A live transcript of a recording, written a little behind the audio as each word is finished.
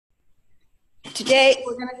Today,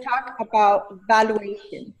 we're going to talk about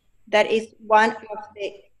valuation. That is one of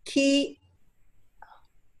the key,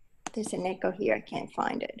 there's an echo here, I can't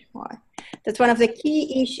find it. Why? That's one of the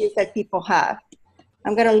key issues that people have.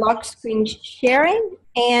 I'm going to lock screen sharing,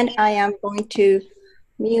 and I am going to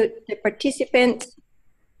mute the participants.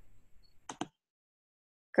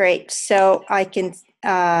 Great, so I can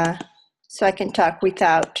talk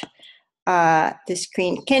without the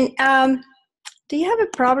screen. Do you have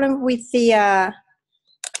a problem with the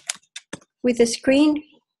screen?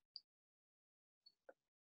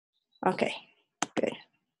 Okay, good.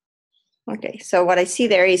 Okay, so what I see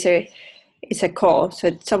there is a call. So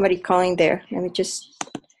it's somebody calling there. Let me just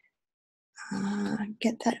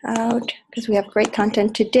get that out because we have great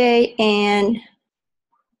content today. And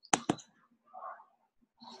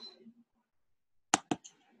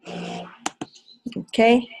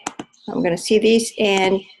okay, I'm going to see these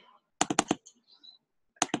and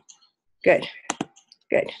good.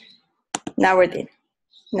 Now we're in.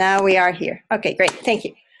 Now we are here. Okay, great. Thank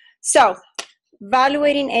you. So,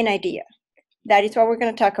 evaluating an idea. That is what we're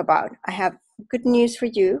going to talk about. I have good news for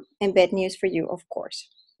you and bad news for you, of course.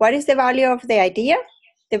 What is the value of the idea?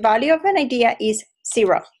 The value of an idea is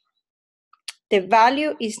 0. The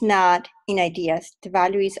value is not in ideas. The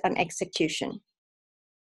value is on execution.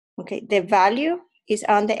 Okay, the value is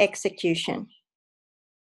on the execution,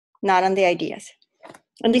 not on the ideas.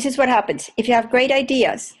 And this is what happens. If you have great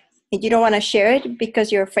ideas and you don't want to share it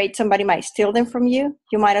because you're afraid somebody might steal them from you,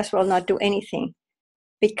 you might as well not do anything.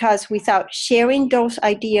 Because without sharing those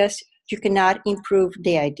ideas, you cannot improve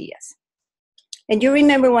the ideas. And you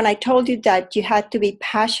remember when I told you that you had to be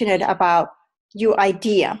passionate about your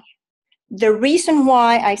idea. The reason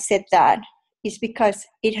why I said that is because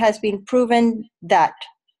it has been proven that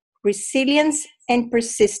resilience and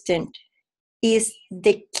persistence is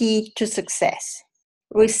the key to success.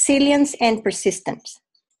 Resilience and persistence.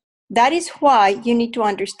 That is why you need to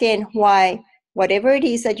understand why whatever it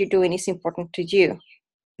is that you're doing is important to you.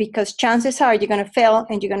 Because chances are you're going to fail,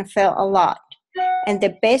 and you're going to fail a lot. And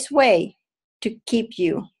the best way to keep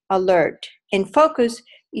you alert and focused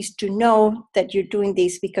is to know that you're doing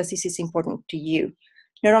this because this is important to you.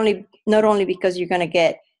 Not only because you're going to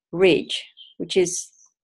get rich, which is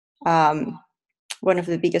one of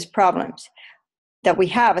the biggest problems that we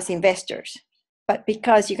have as investors, but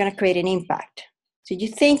because you're going to create an impact. So you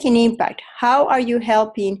think in impact. How are you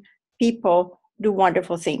helping people do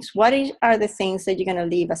wonderful things? What are the things that you're going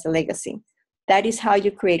to leave as a legacy? That is how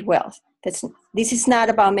you create wealth. This is not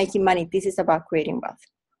about making money. This is about creating wealth.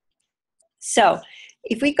 So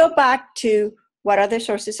if we go back to what are the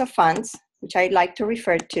sources of funds, which I like to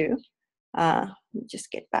refer to, let me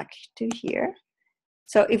just get back to here.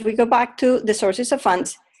 So if we go back to the sources of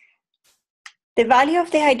funds, the value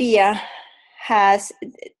of the idea has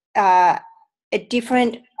a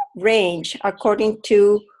different range according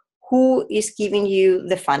to who is giving you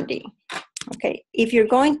the funding. Okay, if you're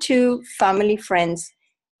going to family, friends,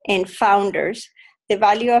 and founders, the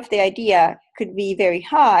value of the idea could be very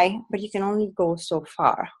high, but you can only go so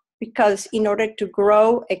far. Because in order to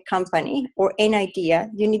grow a company or an idea,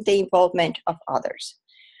 you need the involvement of others.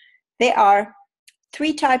 There are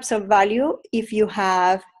 3 types of value if you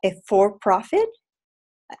have a for-profit.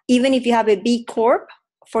 Even if you have a B Corp,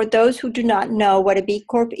 for those who do not know what a B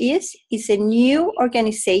Corp is, it's a new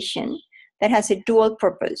organization that has a dual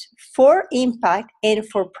purpose, for impact and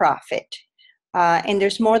for profit. And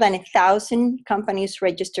there's more than 1,000 companies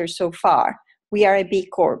registered so far. We are a B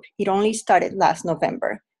Corp. It only started last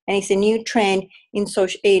November. And it's a new trend in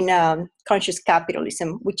conscious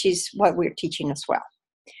capitalism, which is what we're teaching as well.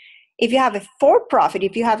 If you have a for-profit,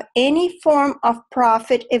 if you have any form of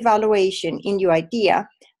profit evaluation in your idea,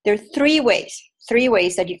 there are 3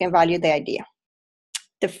 ways that you can value the idea.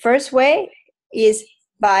 The first way is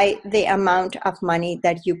by the amount of money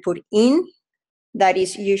that you put in. That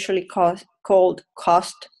is usually called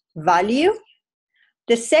cost value.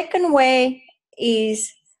 The second way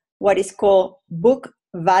is what is called book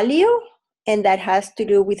value, and that has to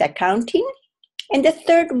do with accounting. And the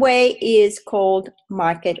third way is called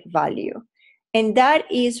market value. And that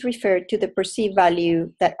is referred to the perceived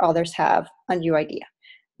value that others have on your idea.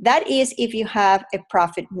 That is if you have a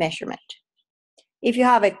profit measurement. If you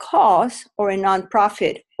have a cause or a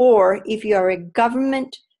nonprofit, or if you are a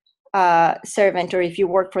government servant, or if you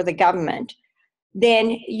work for the government,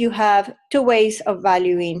 then you have 2 ways of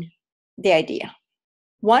valuing the idea.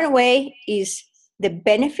 One way is the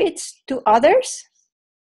benefits to others,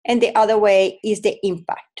 and the other way is the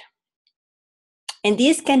impact. And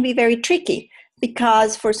this can be very tricky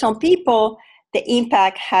because for some people, the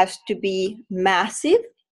impact has to be massive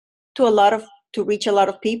to reach a lot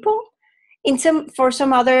of people. For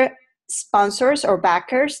some other sponsors or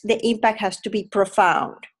backers, the impact has to be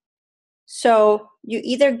profound. So you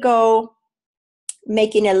either go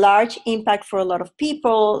making a large impact for a lot of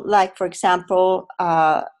people, like, for example,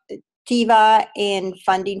 TIVA and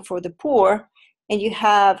funding for the poor, and you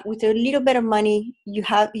have, with a little bit of money, you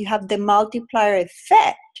have the multiplier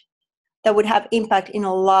effect that would have impact in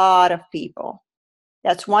a lot of people.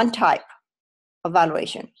 That's one type of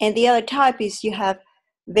valuation. And the other type is you have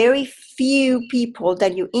very few people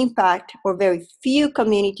that you impact, or very few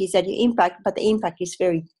communities that you impact, but the impact is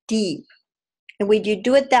very deep. And when you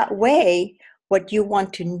do it that way, what you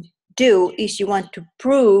want to do is you want to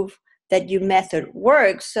prove that your method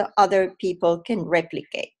works so other people can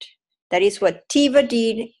replicate. That is what TIVA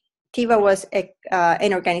did. TIVA was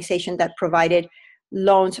an organization that provided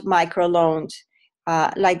loans, microloans,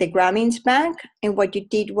 like the Grameen's Bank. And what they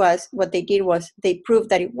did was they proved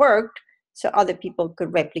that it worked so other people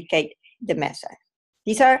could replicate the method.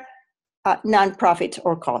 These are nonprofits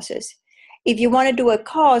or causes. If you want to do a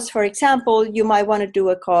cause, for example, you might want to do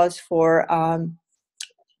a cause for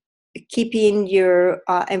keeping your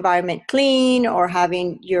environment clean, or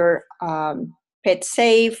having your pets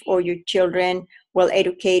safe, or your children well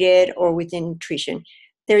educated, or with nutrition.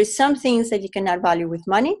 There is some things that you cannot value with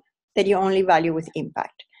money that you only value with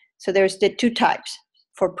impact. So there's the two types,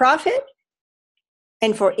 for profit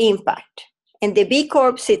and for impact. And the B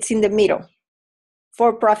Corp sits in the middle,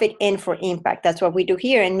 for profit and for impact. That's what we do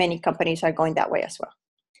here, and many companies are going that way as well.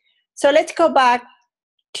 So let's go back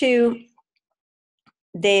to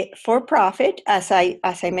the for profit. As I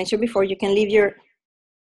mentioned before, you can leave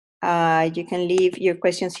your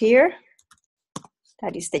questions here.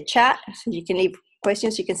 That is the chat. So you can leave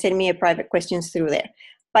questions. You can send me a private questions through there.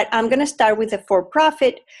 But I'm going to start with the for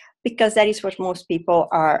profit because that is what most people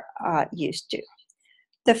are used to.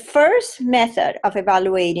 The first method of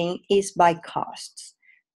evaluating is by costs.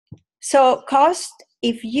 So cost,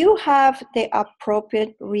 if you have the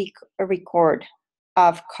appropriate record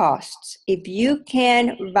of costs, if you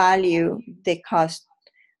can value the cost,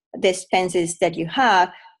 the expenses that you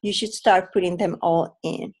have, you should start putting them all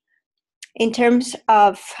in. In terms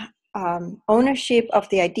of ownership of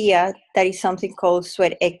the idea, that is something called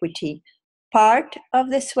sweat equity. Part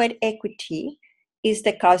of the sweat equity is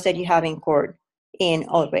the cost that you have incurred in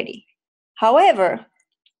already. However,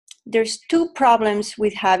 there's two problems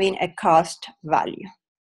with having a cost value.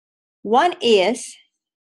 One is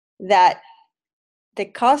that the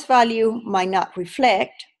cost value might not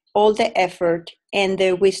reflect all the effort and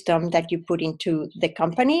the wisdom that you put into the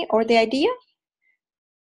company or the idea.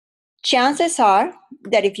 Chances are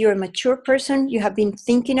that if you're a mature person, you have been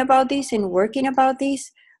thinking about this and working about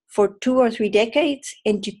this for 2 or 3 decades,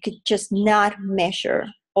 and you could just not measure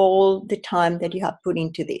all the time that you have put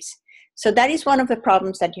into this. So that is one of the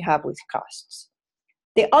problems that you have with costs.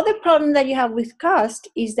 The other problem that you have with cost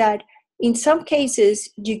is that in some cases,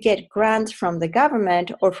 you get grants from the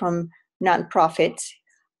government or from nonprofits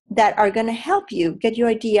that are going to help you get your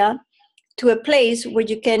idea to a place where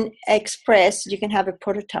you can have a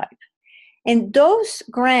prototype. And those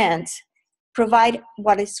grants provide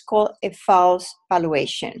what is called a false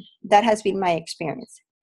valuation. That has been my experience.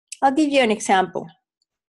 I'll give you an example.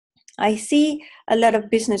 I see a lot of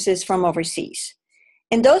businesses from overseas.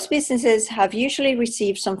 And those businesses have usually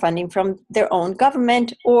received some funding from their own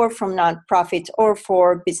government or from nonprofits or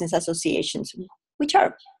for business associations, which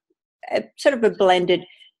are sort of a blended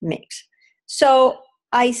mix. So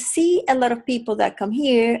I see a lot of people that come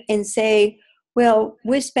here and say, well,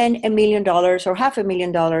 we spend $1 million or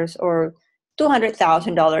 $500,000 or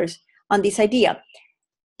 $200,000 on this idea.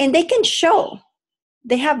 And they can show,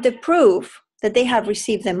 they have the proof that they have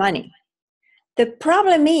received the money. The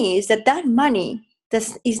problem is that money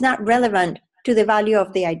is not relevant to the value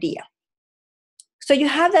of the idea. So you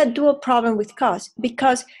have that dual problem with cost,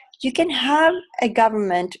 because you can have a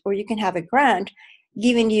government or you can have a grant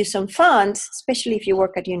giving you some funds, especially if you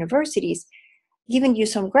work at universities, giving you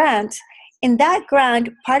some grants, and that grant,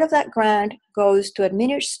 part of that grant goes to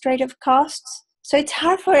administrative costs. So it's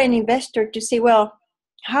hard for an investor to say, well,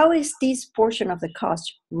 how is this portion of the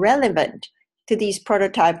cost relevant to this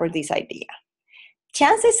prototype or this idea?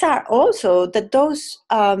 Chances are also that those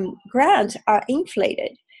grants are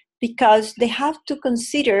inflated because they have to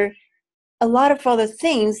consider a lot of other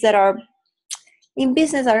things that are in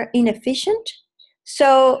business are inefficient.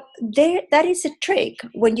 So that is a trick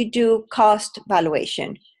when you do cost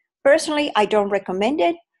valuation. Personally, I don't recommend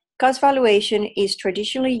it. Cost valuation is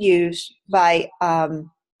traditionally used by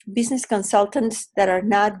business consultants that are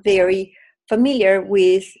not very familiar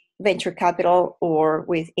with venture capital or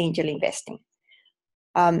with angel investing.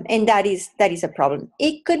 And that is a problem.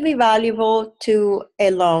 It could be valuable to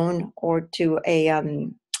a loan or to a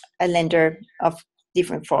lender of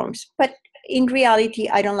different forms. But in reality,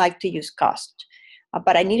 I don't like to use cost.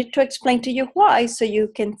 But I needed to explain to you why so you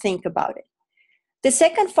can think about it. The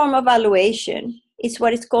second form of valuation is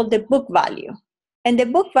what is called the book value. And the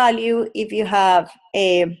book value, if you have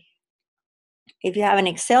an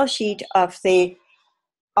Excel sheet of a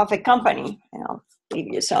company, and I'll give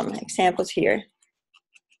you some examples here.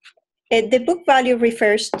 The book value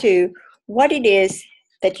refers to what it is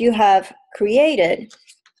that you have created.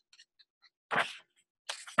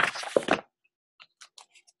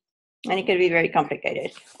 And it can be very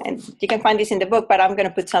complicated. And you can find this in the book, but I'm going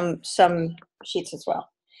to put some sheets as well.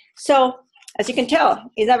 So as you can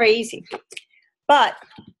tell, it's not very easy. But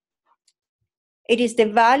it is the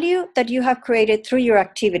value that you have created through your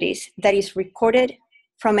activities that is recorded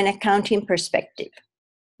from an accounting perspective.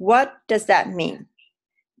 What does that mean?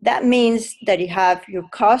 That means that you have your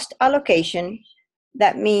cost allocation.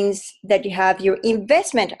 That means that you have your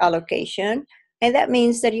investment allocation. And that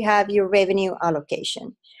means that you have your revenue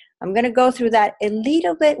allocation. I'm going to go through that a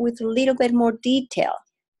little bit with a little bit more detail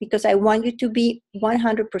because I want you to be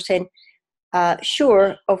 100%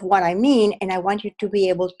 sure of what I mean, and I want you to be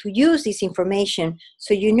able to use this information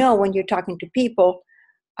so you know when you're talking to people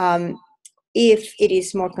if it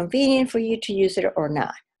is more convenient for you to use it or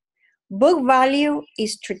not. Book value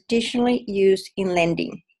is traditionally used in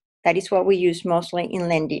lending. That is what we use mostly in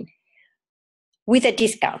lending with a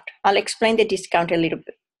discount. I'll explain the discount a little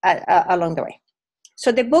bit along the way.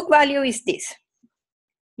 So the book value is this.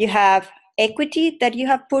 You have equity that you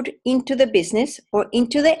have put into the business or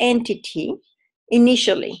into the entity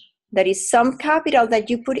initially. That is some capital that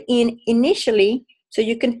you put in initially so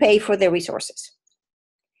you can pay for the resources.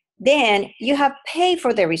 Then you have paid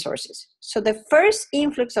for the resources. So the first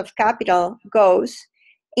influx of capital goes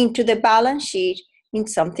into the balance sheet in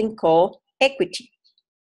something called equity.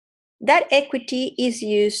 That equity is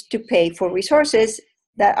used to pay for resources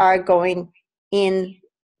that are going in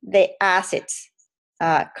the assets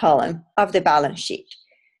column of the balance sheet.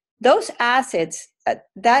 Those assets,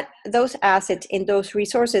 those assets and those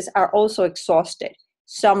resources are also exhausted.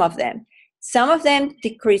 Some of them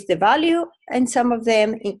decrease the value, and some of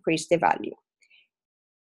them increase the value.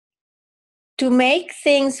 To make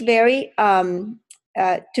things very,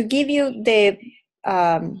 to give you the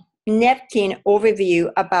napkin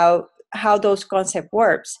overview about how those concept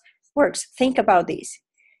works, think about this.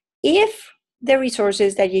 If the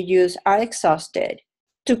resources that you use are exhausted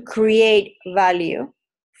to create value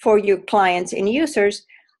for your clients and users,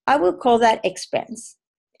 I will call that expense.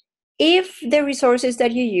 If the resources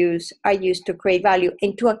that you use are used to create value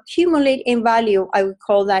and to accumulate in value, I would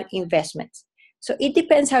call that investments. So it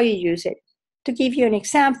depends how you use it. To give you an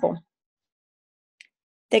example,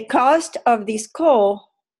 the cost of this call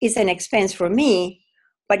is an expense for me,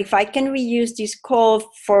 but if I can reuse this call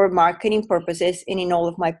for marketing purposes and in all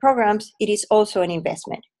of my programs, it is also an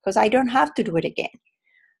investment because I don't have to do it again.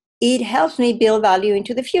 It helps me build value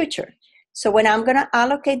into the future. So when I'm going to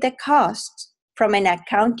allocate the costs from an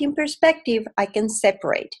accounting perspective, I can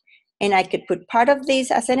separate. And I could put part of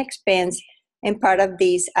this as an expense and part of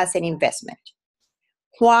this as an investment.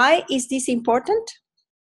 Why is this important?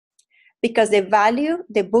 Because the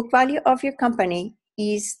book value of your company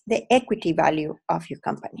is the equity value of your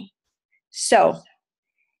company. So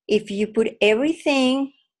if you put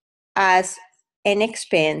everything as an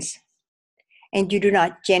expense and you do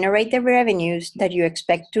not generate the revenues that you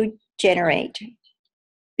expect to generate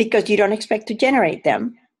because you don't expect to generate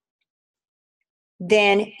them,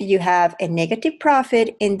 then you have a negative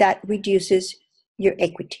profit and that reduces your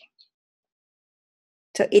equity.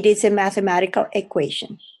 So it is a mathematical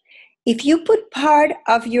equation. If you put part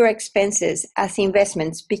of your expenses as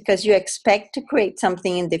investments because you expect to create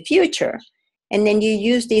something in the future, and then you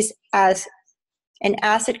use this as an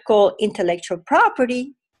asset called intellectual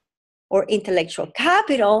property or intellectual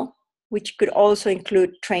capital, which could also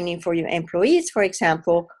include training for your employees, for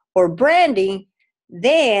example, or branding,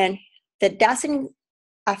 then that doesn't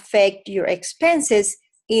affect your expenses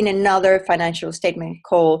in another financial statement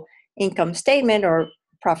called income statement or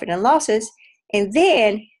profit and losses, and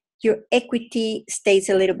then your equity stays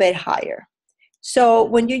a little bit higher. So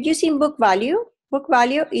when you're using book value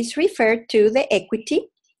is referred to the equity.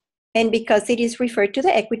 And because it is referred to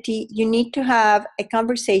the equity, you need to have a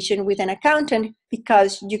conversation with an accountant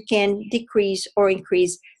because you can decrease or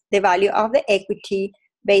increase the value of the equity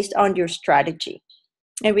based on your strategy.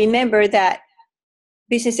 And remember that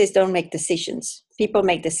businesses don't make decisions. People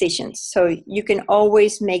make decisions. So you can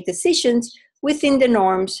always make decisions within the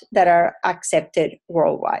norms that are accepted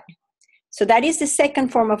worldwide. So that is the second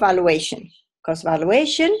form of valuation. Cost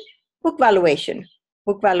valuation, book valuation.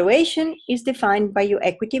 Book valuation is defined by your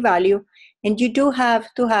equity value, and you do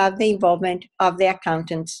have to have the involvement of the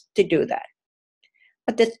accountants to do that.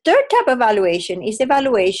 But the third type of valuation is the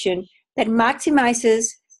valuation that maximizes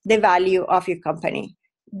the value of your company.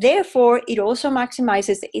 Therefore, it also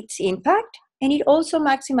maximizes its impact, and it also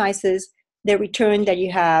maximizes the return that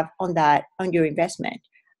you have on your investment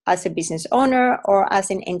as a business owner or as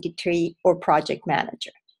an entity or project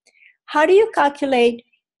manager. How do you calculate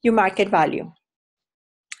your market value?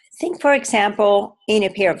 Think, for example, in a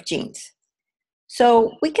pair of jeans.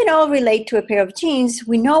 So we can all relate to a pair of jeans.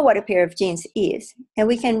 We know what a pair of jeans is, and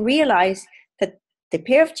we can realize that the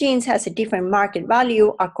pair of jeans has a different market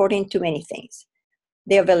value according to many things.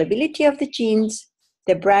 The availability of the jeans,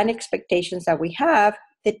 the brand expectations that we have,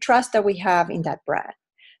 the trust that we have in that brand.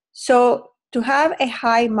 So to have a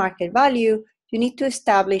high market value, you need to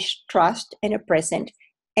establish trust and a presence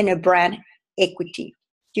and a brand equity.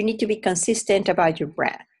 You need to be consistent about your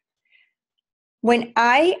brand. When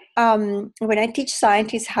I teach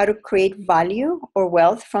scientists how to create value or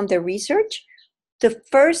wealth from their research, the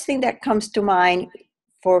first thing that comes to mind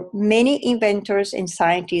for many inventors and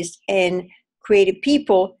scientists and creative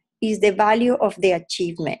people is the value of the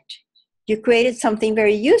achievement. You created something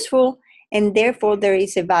very useful, and therefore there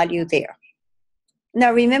is a value there.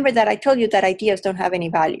 Now remember that I told you that ideas don't have any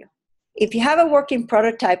value. If you have a working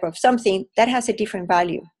prototype of something, that has a different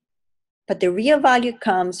value. But the real value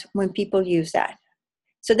comes when people use that.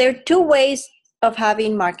 So there are two ways of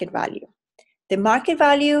having market value. The market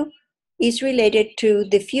value is related to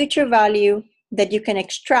the future value that you can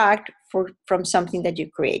extract from something that you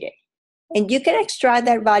created. And you can extract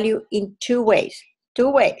that value in two ways.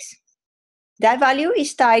 That value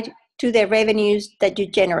is tied to the revenues that you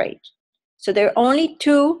generate. So there are only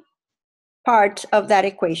two parts of that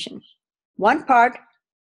equation. One part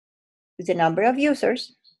is the number of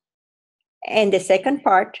users, and the second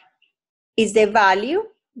part is the value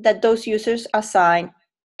that those users assign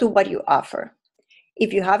to what you offer.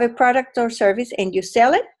 If you have a product or service and you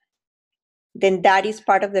sell it, then that is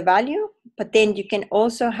part of the value, but then you can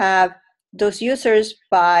also have those users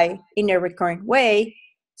buy in a recurrent way,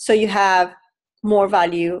 so you have more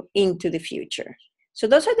value into the future. So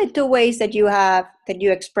those are the two ways that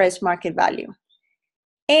you express market value.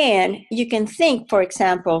 And you can think, for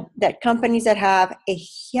example, that companies that have a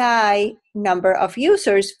high number of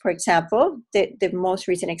users, for example, the most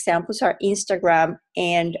recent examples are Instagram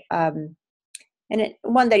and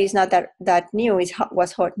one that is not that new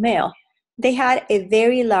was Hotmail. They had a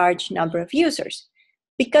very large number of users.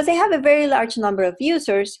 Because they have a very large number of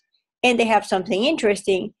users and they have something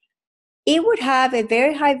interesting, it would have a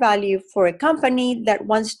very high value for a company that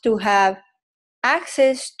wants to have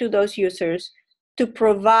access to those users to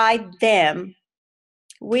provide them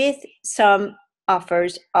with some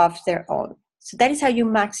offers of their own. So that is how you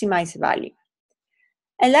maximize value.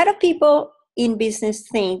 A lot of people in business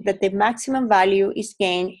think that the maximum value is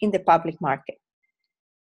gained in the public market.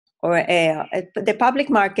 Or the public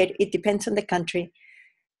market, it depends on the country,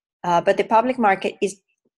 but the public market is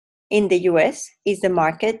in the US is the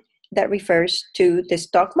market that refers to the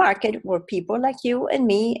stock market, where people like you and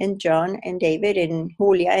me and John and David and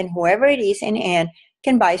Julia and whoever it is and Ann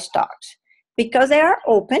can buy stocks. Because they are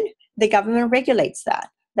open, the government regulates that.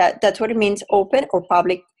 That's what it means, open or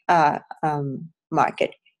public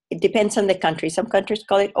market. It depends on the country. Some countries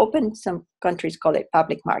call it open, some countries call it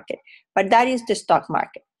public market. But that is the stock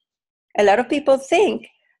market. A lot of people think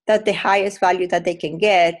that the highest value that they can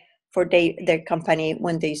get for their company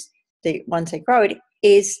once they grow it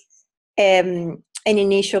is an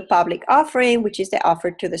initial public offering, which is the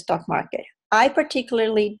offer to the stock market. I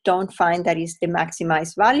particularly don't find that is the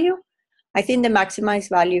maximized value. I think the maximized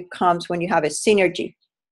value comes when you have a synergy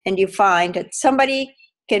and you find that somebody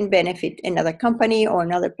can benefit, another company or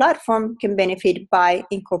another platform can benefit by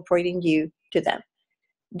incorporating you to them.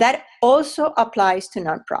 That also applies to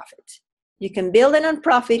nonprofits. You can build a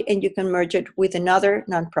nonprofit and you can merge it with another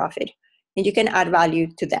nonprofit and you can add value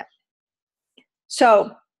to them.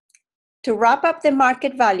 So to wrap up the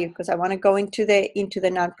market value, because I want to go into the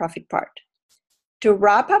nonprofit part. To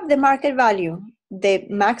wrap up the market value, the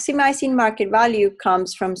maximizing market value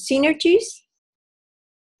comes from synergies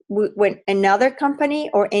when another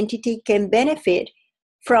company or entity can benefit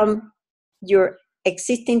from your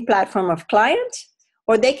existing platform of clients,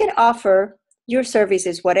 or they can offer your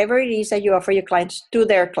services, whatever it is that you offer your clients, to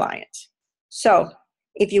their clients. So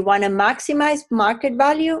if you want to maximize market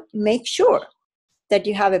value, make sure that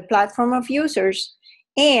you have a platform of users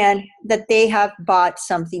and that they have bought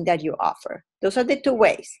something that you offer. Those are the two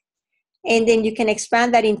ways. And then you can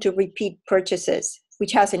expand that into repeat purchases,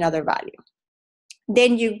 which has another value.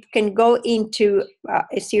 Then you can go into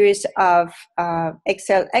a series of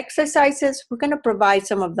Excel exercises. We're going to provide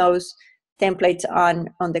some of those templates on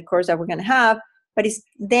the course that we're going to have, but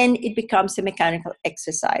then it becomes a mechanical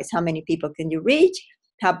exercise. How many people can you reach?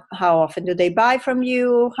 How often do they buy from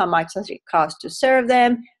you? How much does it cost to serve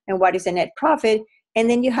them? And what is the net profit? And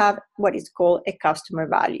then you have what is called a customer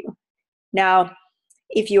value. Now,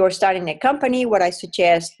 if you are starting a company, what I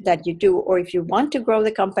suggest that you do, or if you want to grow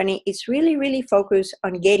the company, is really, really focus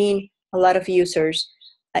on getting a lot of users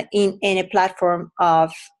in a platform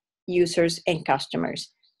of users and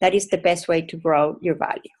customers. That is the best way to grow your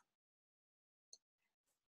value.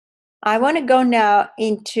 I want to go now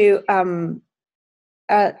into, I'll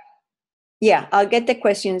get the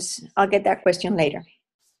questions. I'll get that question later.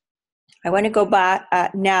 I want to go back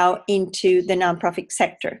now into the nonprofit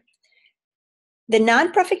sector. The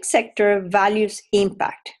nonprofit sector values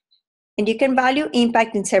impact, and you can value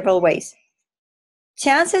impact in several ways.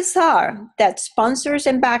 Chances are that sponsors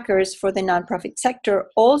and backers for the nonprofit sector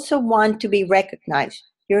also want to be recognized.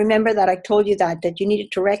 You remember that I told you that you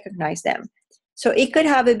needed to recognize them. So it could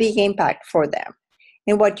have a big impact for them.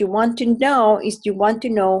 And what you want to know is you want to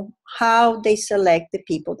know how they select the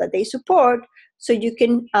people that they support so you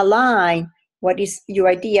can align what is your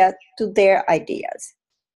idea to their ideas.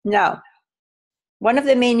 Now, one of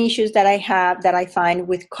the main issues that I find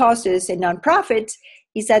with causes and nonprofits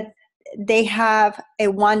is that they have a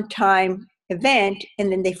one-time event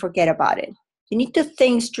and then they forget about it. You need to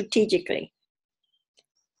think strategically.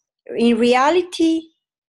 In reality,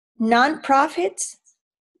 nonprofits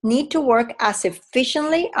need to work as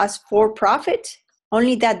efficiently as for-profits,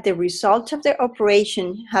 only that the results of their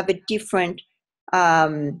operation have a different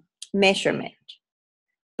measurement.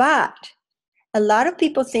 But a lot of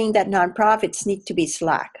people think that nonprofits need to be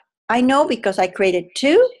slack. I know because I created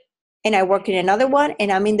two, and I work in another one, and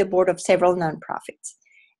I'm in the board of several nonprofits.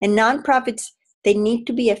 And nonprofits, they need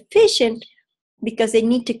to be efficient because they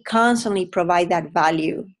need to constantly provide that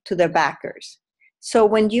value to their backers. So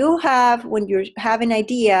when you have an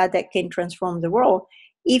idea that can transform the world,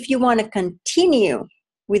 if you want to continue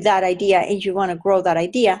with that idea and you want to grow that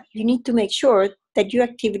idea, you need to make sure that your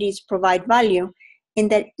activities provide value and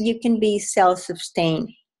that you can be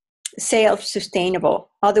self-sustainable.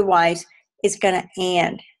 Otherwise, it's going to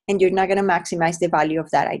end and you're not going to maximize the value of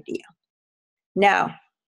that idea. Now,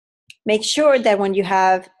 make sure that when you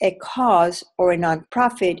have a cause or a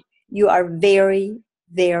nonprofit, you are very,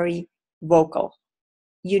 very vocal.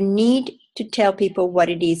 You need to tell people what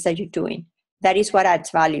it is that you're doing. That is what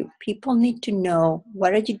adds value. People need to know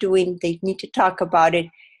what are you doing. They need to talk about it.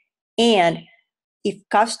 And if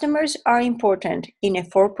customers are important in a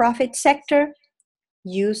for-profit sector,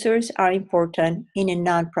 users are important in a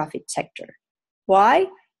nonprofit sector. Why?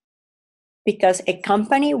 Because a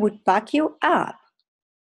company would back you up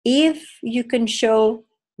if you can show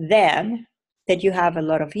them that you have a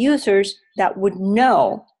lot of users that would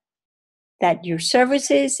know that your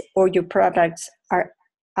services or your products are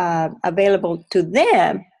available to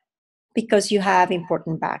them because you have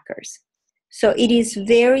important backers. So it is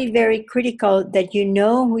very, very critical that you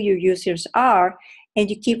know who your users are and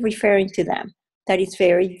you keep referring to them. That is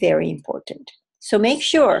very, very important. So make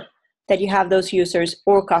sure that you have those users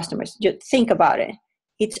or customers. Just think about it.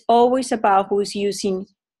 It's always about who's using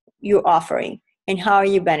your offering and how are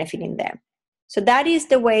you benefiting them. So that is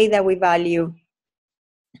the way that we value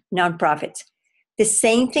nonprofits. The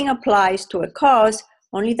same thing applies to a cause,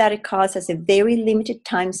 only that a cause has a very limited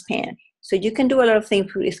time span. So you can do a lot of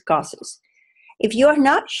things with causes. If you are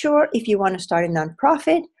not sure if you want to start a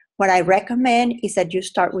nonprofit, what I recommend is that you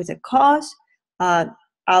start with a cause.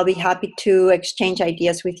 I'll be happy to exchange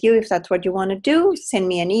ideas with you if that's what you want to do. Send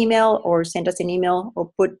me an email or send us an email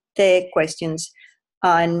or put the questions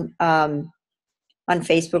on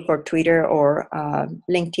Facebook or Twitter or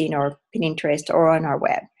LinkedIn or Pinterest or on our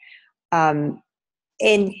web.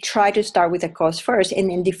 And try to start with a cause first and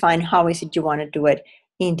then define how is it you want to do it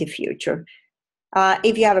in the future.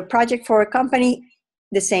 If you have a project for a company,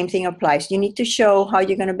 the same thing applies. You need to show how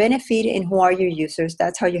you're going to benefit and who are your users.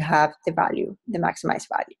 That's how you have the value, the maximized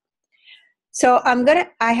value. So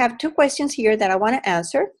I have two questions here that I want to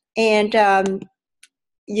answer, and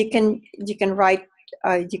you can write,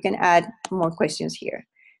 you can add more questions here.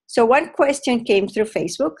 So one question came through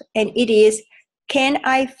Facebook, and it is, can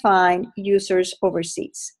I find users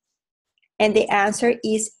overseas? And the answer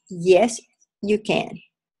is yes, you can.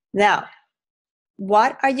 Now,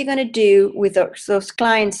 what are you going to do with those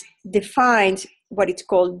clients? Defines what it's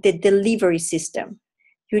called the delivery system.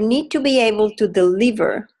 You need to be able to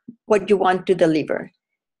deliver what you want to deliver.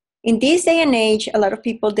 In this day and age, a lot of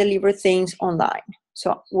people deliver things online.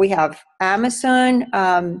 So we have Amazon,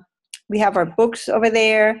 we have our books over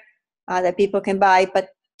there that people can buy, but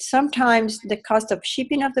sometimes the cost of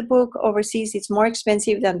shipping of the book overseas is more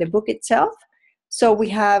expensive than the book itself. So we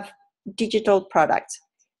have digital products.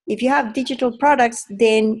 If you have digital products,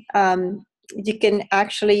 then you can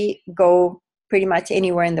actually go pretty much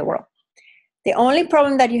anywhere in the world. The only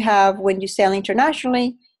problem that you have when you sell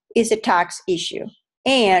internationally is a tax issue.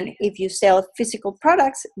 And if you sell physical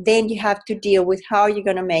products, then you have to deal with how you're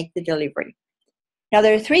going to make the delivery. Now,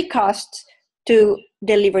 there are three costs to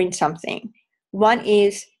delivering something. One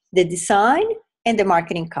is the design and the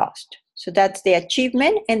marketing cost. So that's the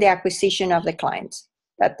achievement and the acquisition of the clients.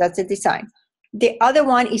 That's the design. The other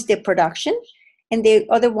one is the production, and the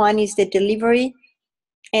other one is the delivery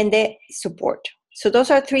and the support. So those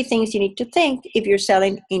are three things you need to think if you're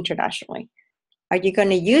selling internationally. Are you going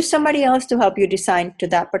to use somebody else to help you design to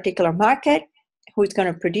that particular market? Who's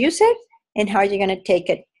going to produce it? And how are you going to take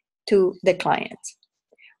it to the clients?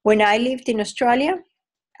 When I lived in Australia,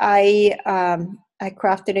 I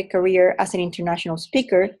crafted a career as an international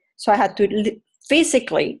speaker. So I had to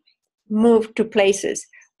physically move to places.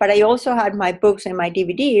 But I also had my books and my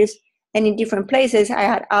DVDs. And in different places, I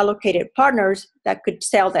had allocated partners that could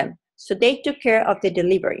sell them. So they took care of the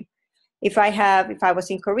delivery. If I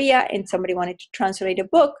was in Korea and somebody wanted to translate a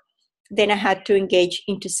book, then I had to engage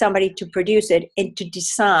into somebody to produce it and to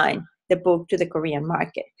design the book to the Korean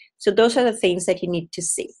market. So those are the things that you need to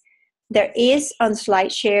see. There is on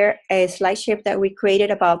SlideShare a SlideShare that we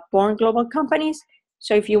created about born global companies.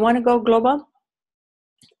 So if you want to go global,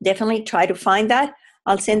 definitely try to find that.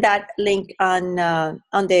 I'll send that link on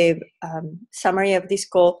the summary of this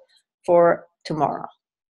call for tomorrow.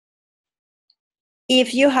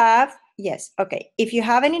 If you have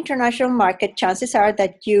an international market, chances are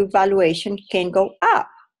that your valuation can go up.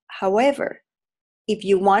 However, if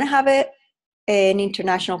you want to have an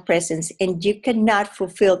international presence and you cannot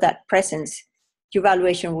fulfill that presence, your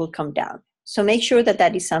valuation will come down. So make sure that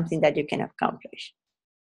that is something that you can accomplish.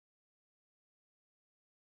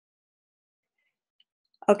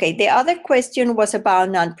 Okay, the other question was about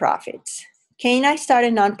nonprofits. Can I start a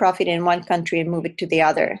nonprofit in one country and move it to the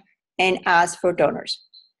other and ask for donors?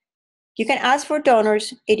 You can ask for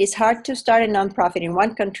donors. It is hard to start a nonprofit in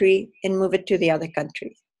one country and move it to the other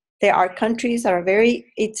country. There are countries that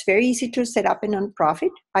it's very easy to set up a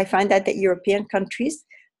nonprofit. I find that the European countries,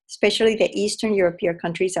 especially the Eastern European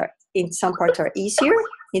countries, in some parts are easier.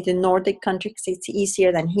 In the Nordic countries, it's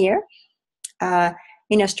easier than here.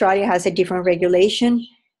 In Australia, has a different regulation.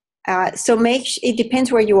 It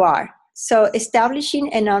depends where you are. So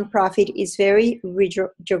establishing a nonprofit is very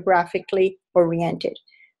geographically oriented.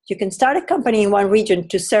 You can start a company in one region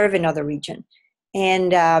to serve another region,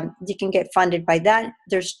 and you can get funded by that.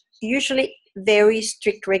 There's usually very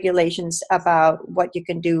strict regulations about what you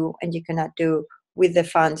can do and you cannot do with the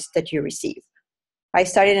funds that you receive. I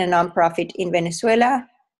started a nonprofit in Venezuela,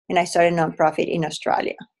 and I started a nonprofit in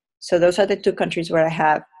Australia. So those are the two countries where I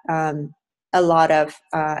have a lot of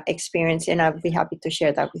experience, and I'll be happy to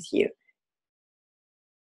share that with you.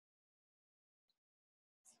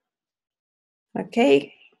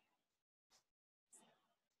 Okay.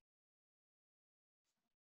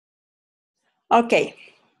 Okay.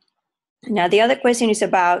 Now, the other question is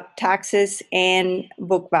about taxes and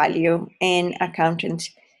book value and accountants.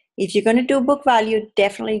 If you're going to do book value,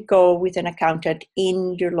 definitely go with an accountant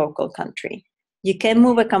in your local country. You can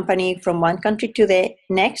move a company from one country to the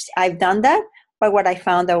next. I've done that, but what I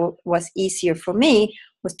found that was easier for me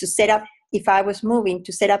was to set up, if I was moving,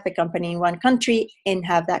 to set up a company in one country and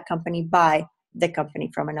have that company buy the company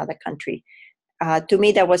from another country. To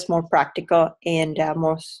me, that was more practical and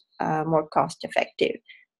more cost effective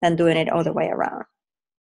than doing it all the way around.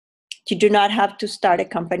 You do not have to start a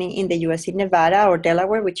company in the US, in Nevada or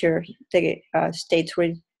Delaware, which are the states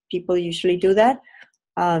where people usually do that.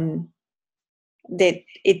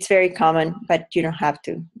 It's very common, but you don't have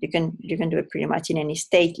to. You can do it pretty much in any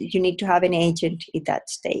state. You need to have an agent in that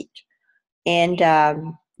state, and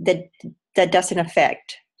that doesn't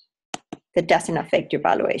affect your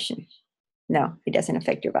valuation. No, it doesn't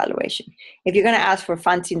affect your valuation. If you're going to ask for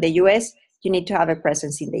funds in the US, you need to have a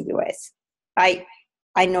presence in the US.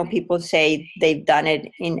 I know people say they've done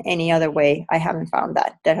it in any other way. I haven't found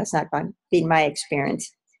that. That has not been my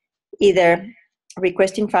experience. Either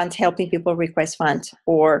requesting funds, helping people request funds,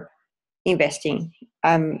 or investing.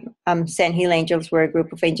 Sand Hill Angels, we're a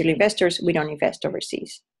group of angel investors. We don't invest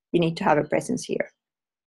overseas. You need to have a presence here.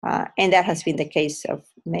 And that has been the case of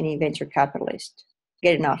many venture capitalists.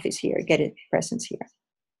 Get an office here, get a presence here.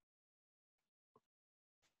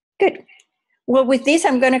 Good. Well, with this,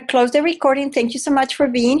 I'm going to close the recording. Thank you so much for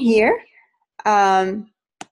being here.